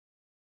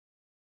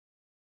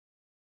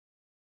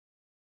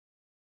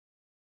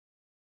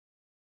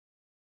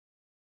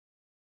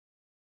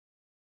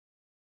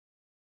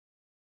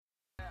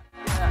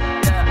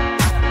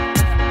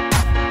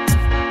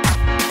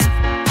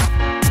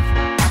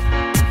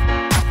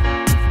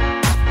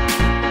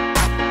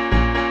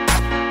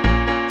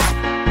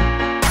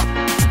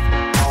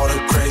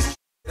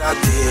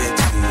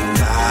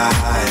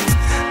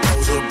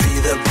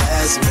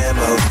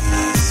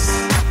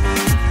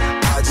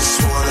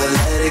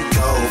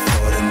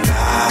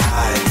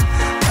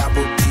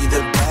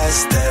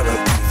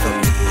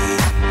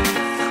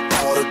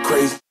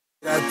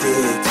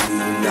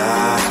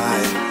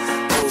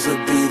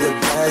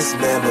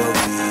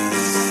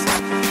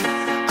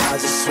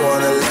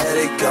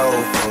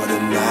for the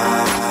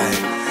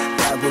night.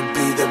 That would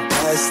be the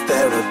best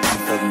therapy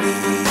for me.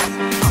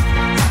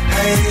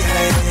 Hey,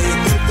 hey,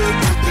 ooh,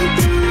 ooh, ooh, ooh,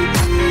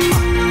 ooh.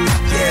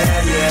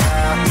 Yeah,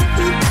 yeah.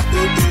 Ooh, ooh,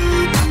 ooh,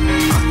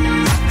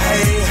 ooh.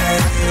 Hey, hey,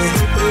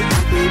 ooh, ooh,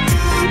 ooh, ooh.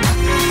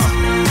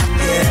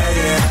 Yeah,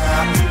 yeah.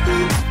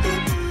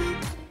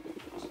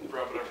 Just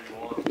grab whatever you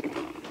want.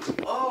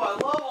 Oh, I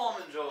love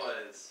Almond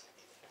Joys.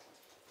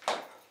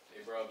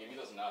 Hey bro, give me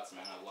those nuts,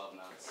 man. I love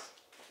nuts.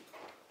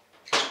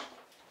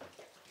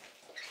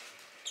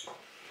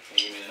 Can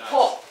you give me the nuts?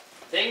 Oh,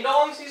 ding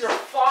dongs, these are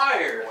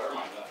fire. Where are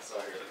my nuts?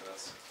 Oh, here are the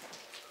nuts.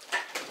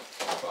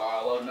 Oh,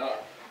 I love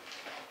nuts.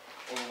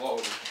 Oh, whoa.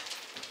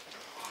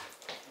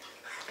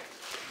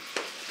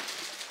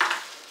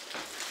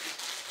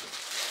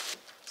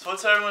 So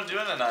what's everyone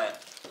doing tonight?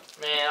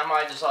 Man, I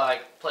might just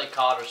like play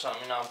COD or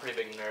something. You know, I'm a pretty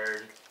big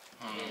nerd.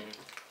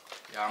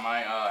 Yeah, I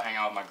might hang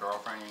out with my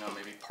girlfriend, you know,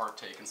 maybe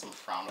partake in some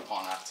frowned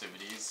upon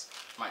activities.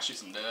 Might shoot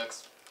some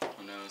dicks.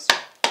 Who knows?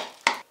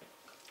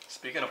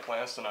 Speaking of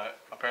plans tonight,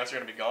 my parents are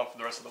going to be gone for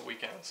the rest of the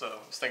weekend, so I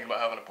was thinking about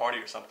having a party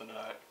or something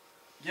tonight.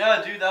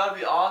 Yeah, dude, that would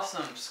be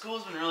awesome.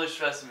 School's been really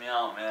stressing me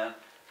out, man.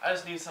 I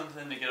just need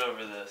something to get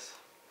over this.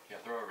 Yeah,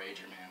 throw a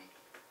rager, man.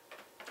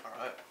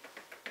 Alright.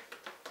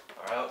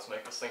 Alright, let's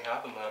make this thing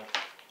happen then.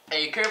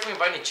 Hey, you care if we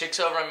invite any chicks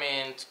over? I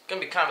mean, it's gonna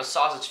be kind of a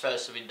sausage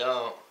fest if we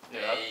don't.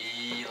 Yeah.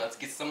 Hey, let's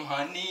get some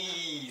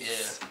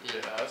honeys.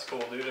 Yeah, that's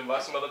cool, dude.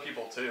 Invite some other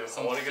people too.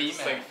 Some I want to get this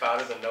thing females.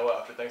 fatter than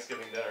Noah after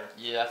Thanksgiving dinner.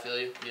 Yeah, I feel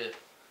you. Yeah.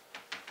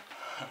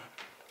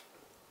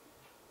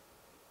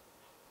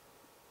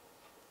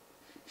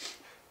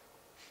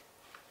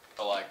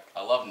 But like,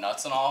 I love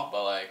nuts and all,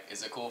 but like,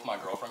 is it cool if my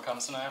girlfriend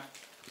comes tonight?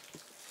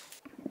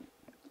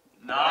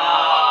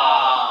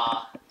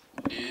 Nah.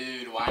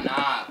 Dude, why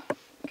not?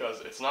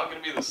 Because it's not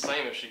going to be the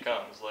same if she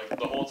comes. Like,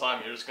 the whole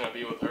time you're just going to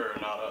be with her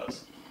and not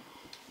us.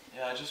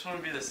 Yeah, I just want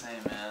to be the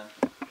same, man.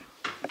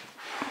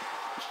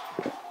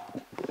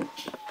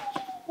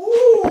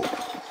 Woo!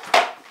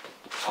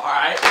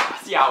 Alright, I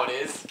see how it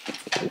is.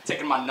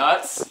 Taking my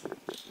nuts.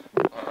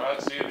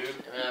 Alright, see you, dude.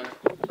 Yeah, man.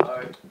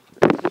 Alright.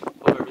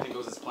 Hope everything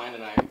goes as planned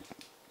tonight.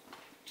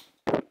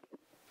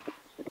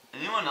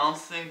 Anyone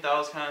else think that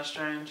was kind of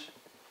strange?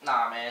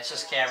 Nah, man, it's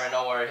just Cameron.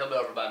 Don't worry, he'll be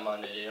over by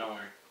Monday, dude. Don't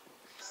worry.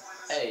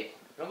 Hey,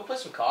 you wanna go play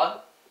some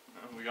COD?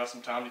 We got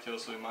some time to kill,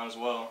 so we might as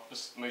well.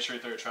 Just make sure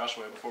you throw your trash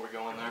away before we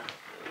go in there.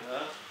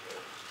 Yeah.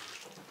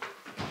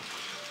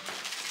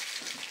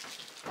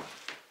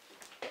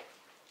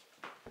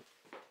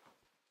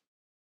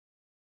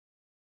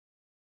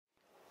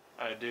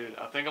 Alright, dude,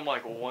 I think I'm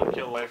like 1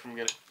 kill away from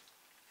getting...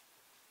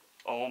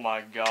 Oh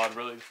my god,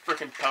 really? The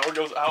freaking power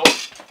goes out?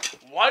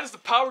 Why does the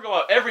power go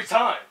out every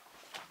time?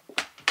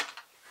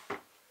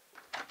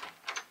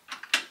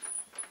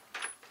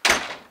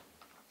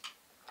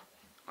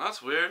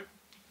 That's weird.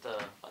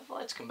 Why'd the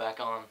lights come back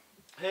on?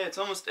 Hey, it's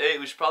almost 8.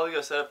 We should probably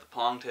go set up the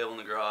pong table in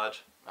the garage.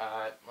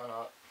 Alright, why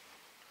not?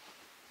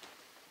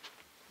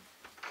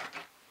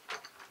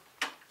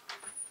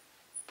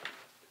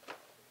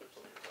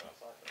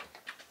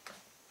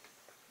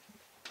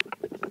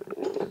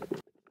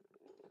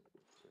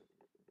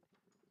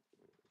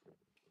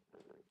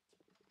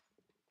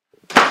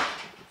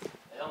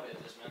 Hey, I'll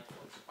get this, man.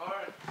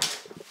 Alright.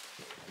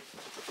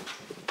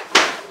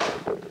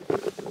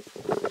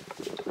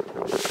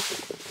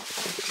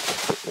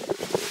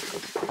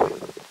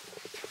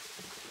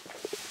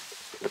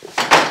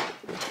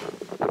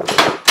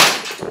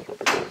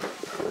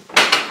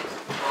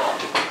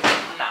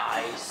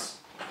 Nice.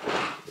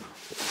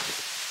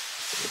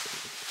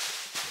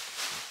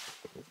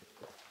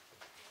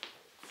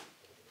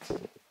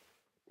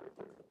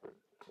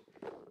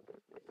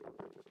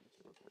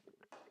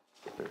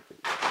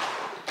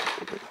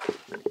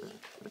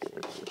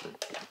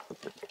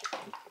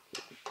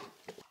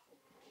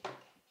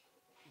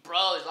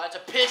 Bro, these lights are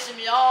pissing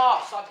me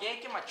off. Stop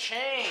yanking my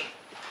chain.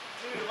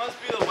 Dude, it must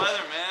be the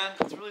weather, man.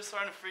 It's really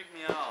starting to freak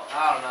me out.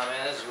 I don't know,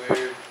 man. This is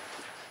weird.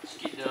 Just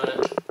keep doing it.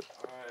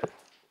 Alright.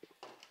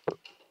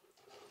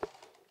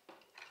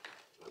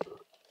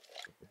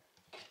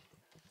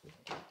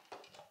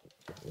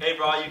 Hey,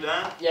 bro, you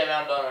done? Yeah,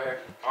 man, I'm done right here.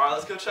 Alright,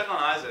 let's go check on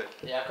Isaac.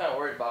 Yeah, I'm kind of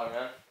worried about him,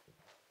 man.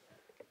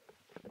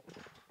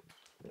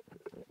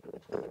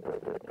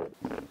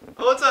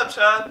 Oh, what's up,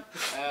 Chad?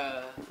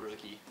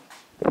 Rookie.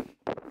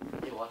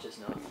 Hey, watch this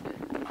now.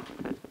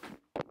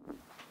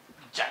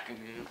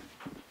 Jackagoo.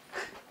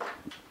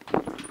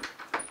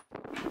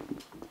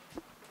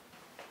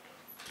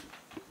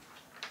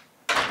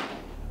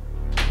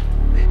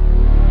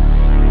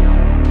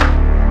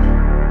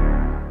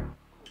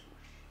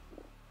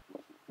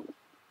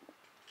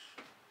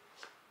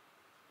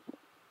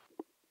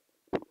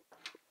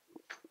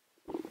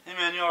 Hey,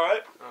 man, you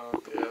alright?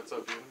 Yeah, it's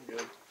up, dude. I'm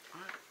good.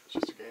 It's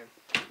just a game.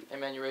 Hey,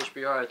 man, your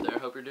HB alright there.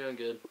 Hope you're doing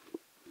good.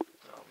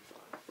 I'll be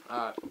fine.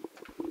 Alright.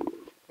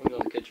 We'll go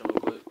in the kitchen real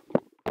quick.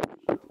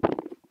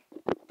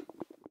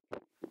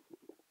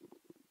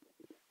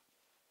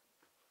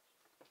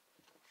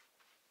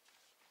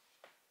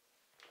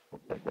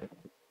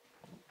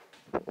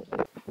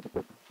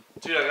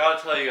 Dude, I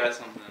gotta tell you guys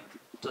something.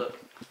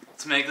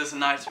 Let's make this a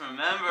night to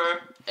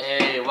remember.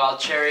 Hey, wild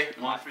cherry.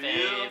 One My for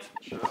fave.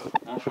 you.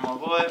 One for my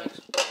boy.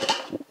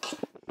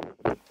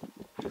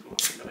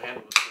 Gotta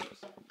handle this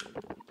first.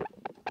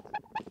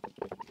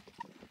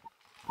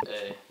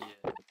 Hey,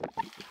 yeah.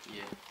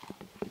 Yeah.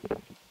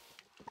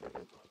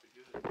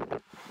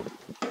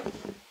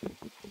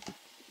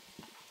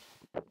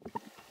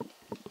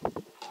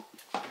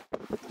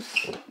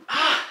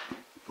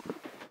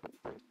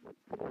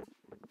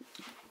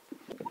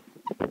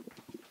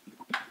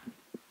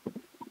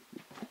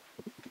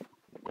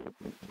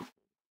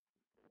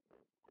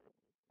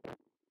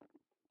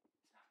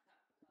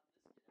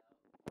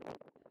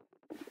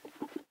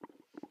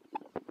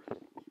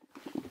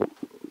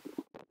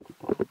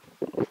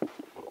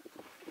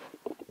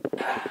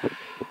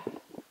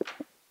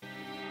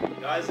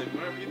 Guys, like,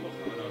 when are people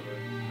coming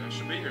over? They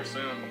should be here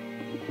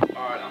soon.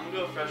 Alright, I'm gonna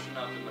go freshen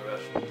up in the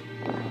restroom.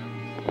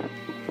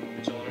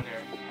 Be chilling in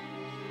here.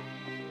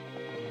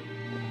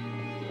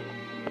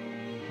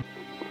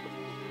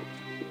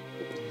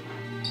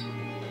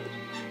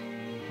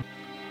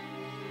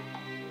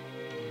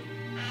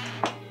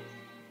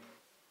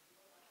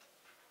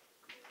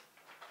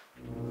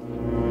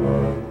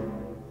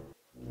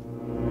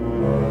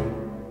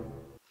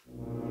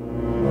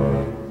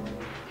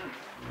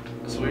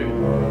 That's weird.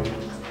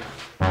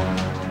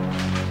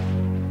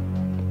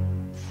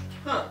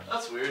 Huh,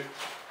 that's weird.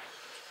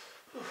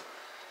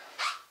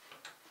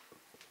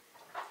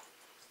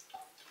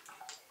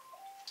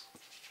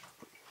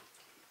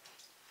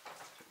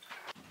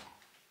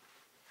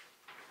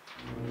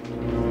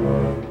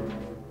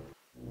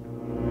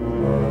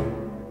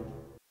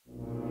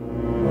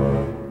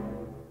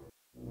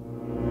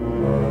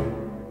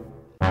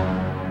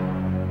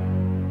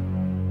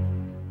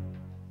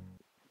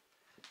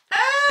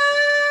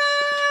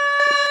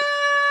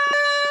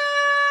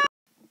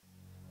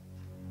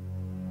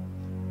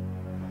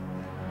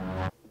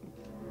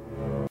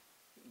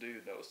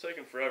 Dude, that was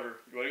taking forever.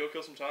 You wanna go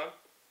kill some time?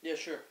 Yeah,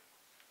 sure.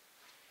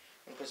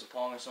 Wanna play some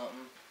Pong or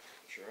something?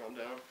 Sure, I'm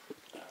down.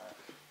 Alright.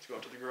 Let's go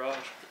out to the garage.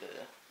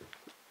 Yeah.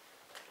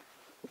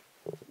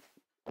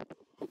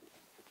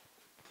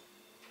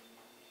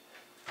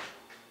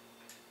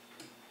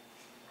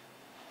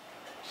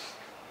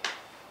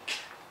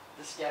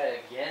 This guy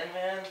again,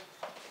 man?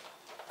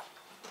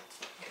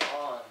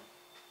 Come on.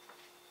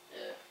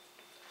 Yeah.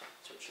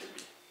 That's what it should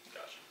be.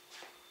 Gotcha.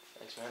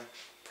 Thanks, man.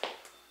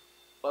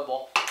 Bye,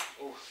 ball.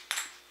 Oh.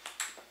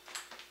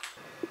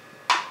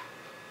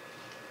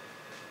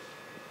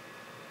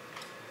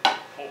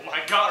 Oh my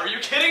god, are you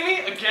kidding me?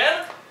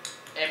 Again?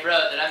 Hey,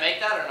 bro, did I make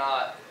that or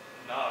not?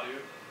 Nah,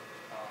 dude.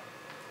 Oh.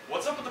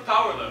 What's up with the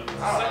power though? It's the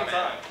I don't know, second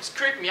man. time. It's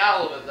creeping me out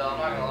a little bit, though. I'm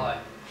not gonna lie.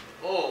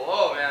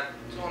 Whoa, man.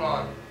 What's going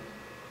on?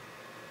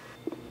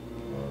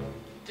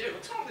 Dude,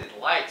 what's going on with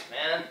these lights,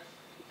 man?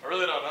 I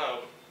really don't know.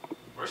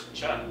 Where's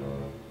Chad?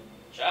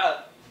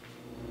 Chad?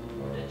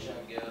 Where did Chad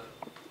go?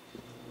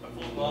 I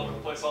fooled him all over the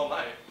place all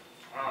night.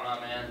 I don't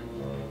know, man.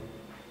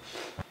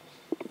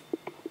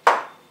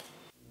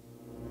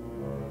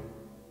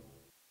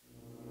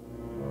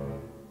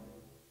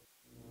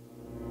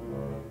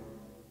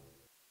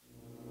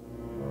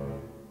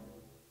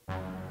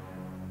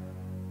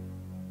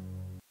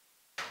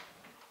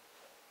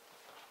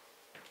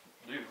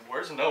 Dude,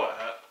 where's Noah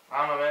at?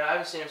 I don't know, man. I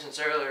haven't seen him since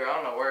earlier. I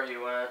don't know where he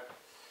went.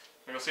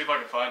 I'm gonna see if I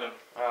can find him.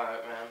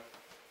 Alright, man.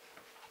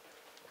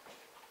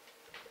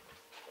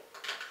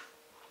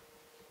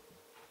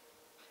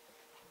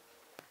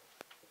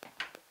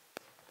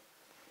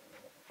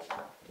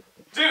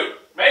 Dude,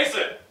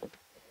 Mason!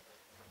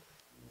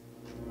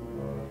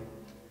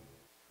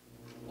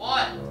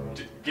 What?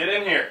 Get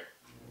in here.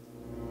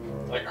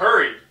 Like,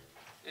 hurry.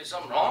 Is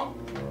something wrong?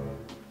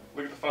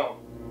 Look at the phone.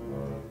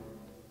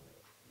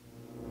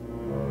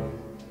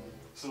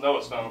 This is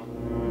Noah's phone.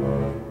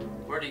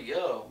 Where'd he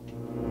go?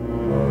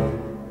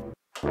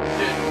 Dude,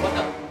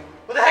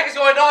 what the heck is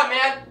going on,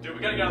 man? Dude,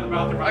 we gotta get out of the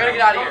bathroom. I gotta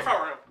get out of Go to here. the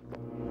front room.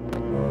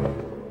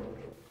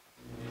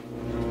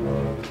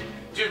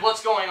 Dude,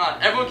 what's going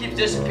on? Everyone keeps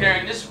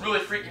disappearing. This is really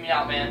freaking me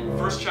out, man.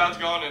 First Chad's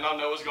gone and now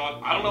Noah's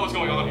gone. I don't know what's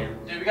going on here.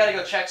 Dude, we gotta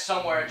go check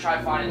somewhere and try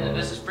finding him.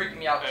 This is freaking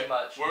me out Hey, too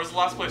much. where was the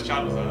last place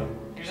Chad was at?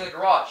 He was in the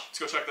garage. Let's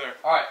go check there.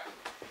 Alright.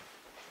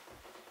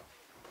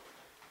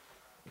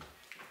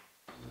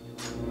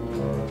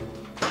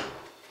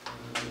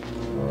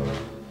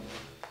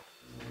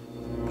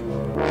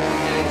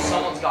 Dude,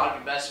 someone's gotta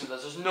be messing with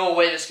us. There's no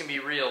way this can be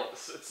real.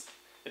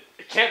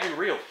 It can't be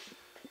real.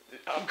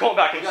 I'm going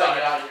back We gotta inside.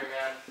 get out of here,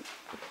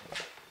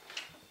 man.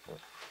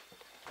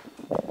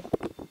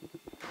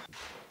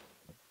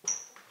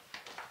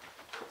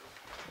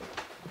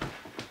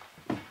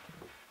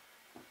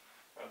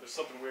 There's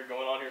something weird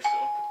going on here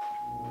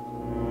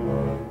still.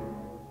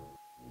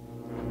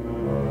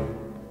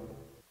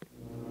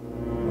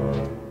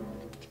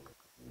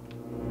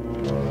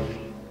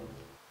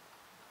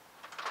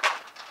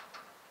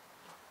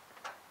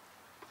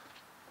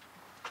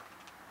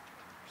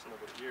 There's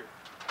nobody here.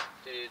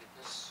 Dude,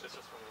 this... It's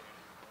just one of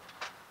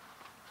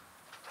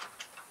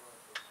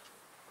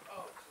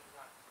Oh,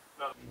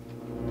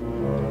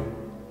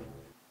 No.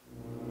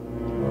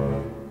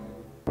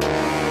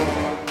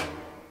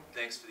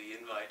 thanks for the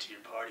invite to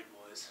your party,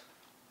 boys.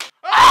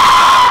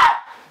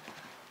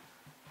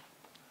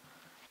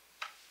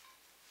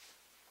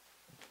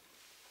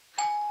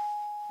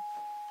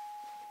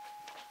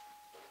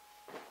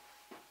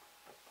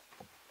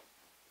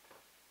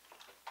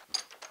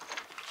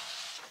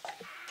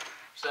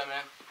 What's up,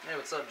 man? Hey,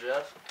 what's up,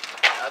 Jeff?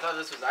 I thought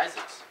this was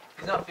Isaac's.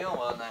 He's not feeling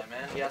well tonight,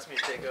 man. He asked me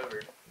to take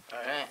over.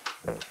 Alright.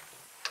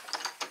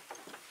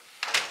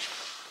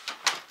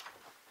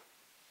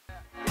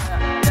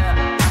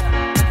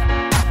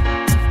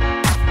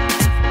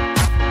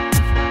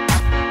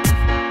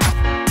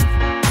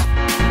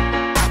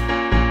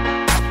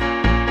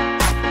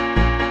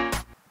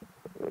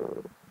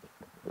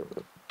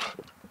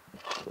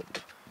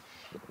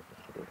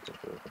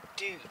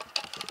 Dude,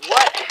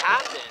 what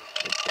happened?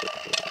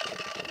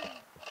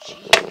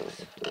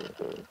 Jeez.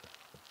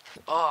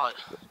 Oh,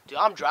 dude,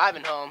 I'm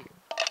driving home.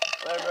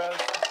 Later,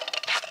 bros.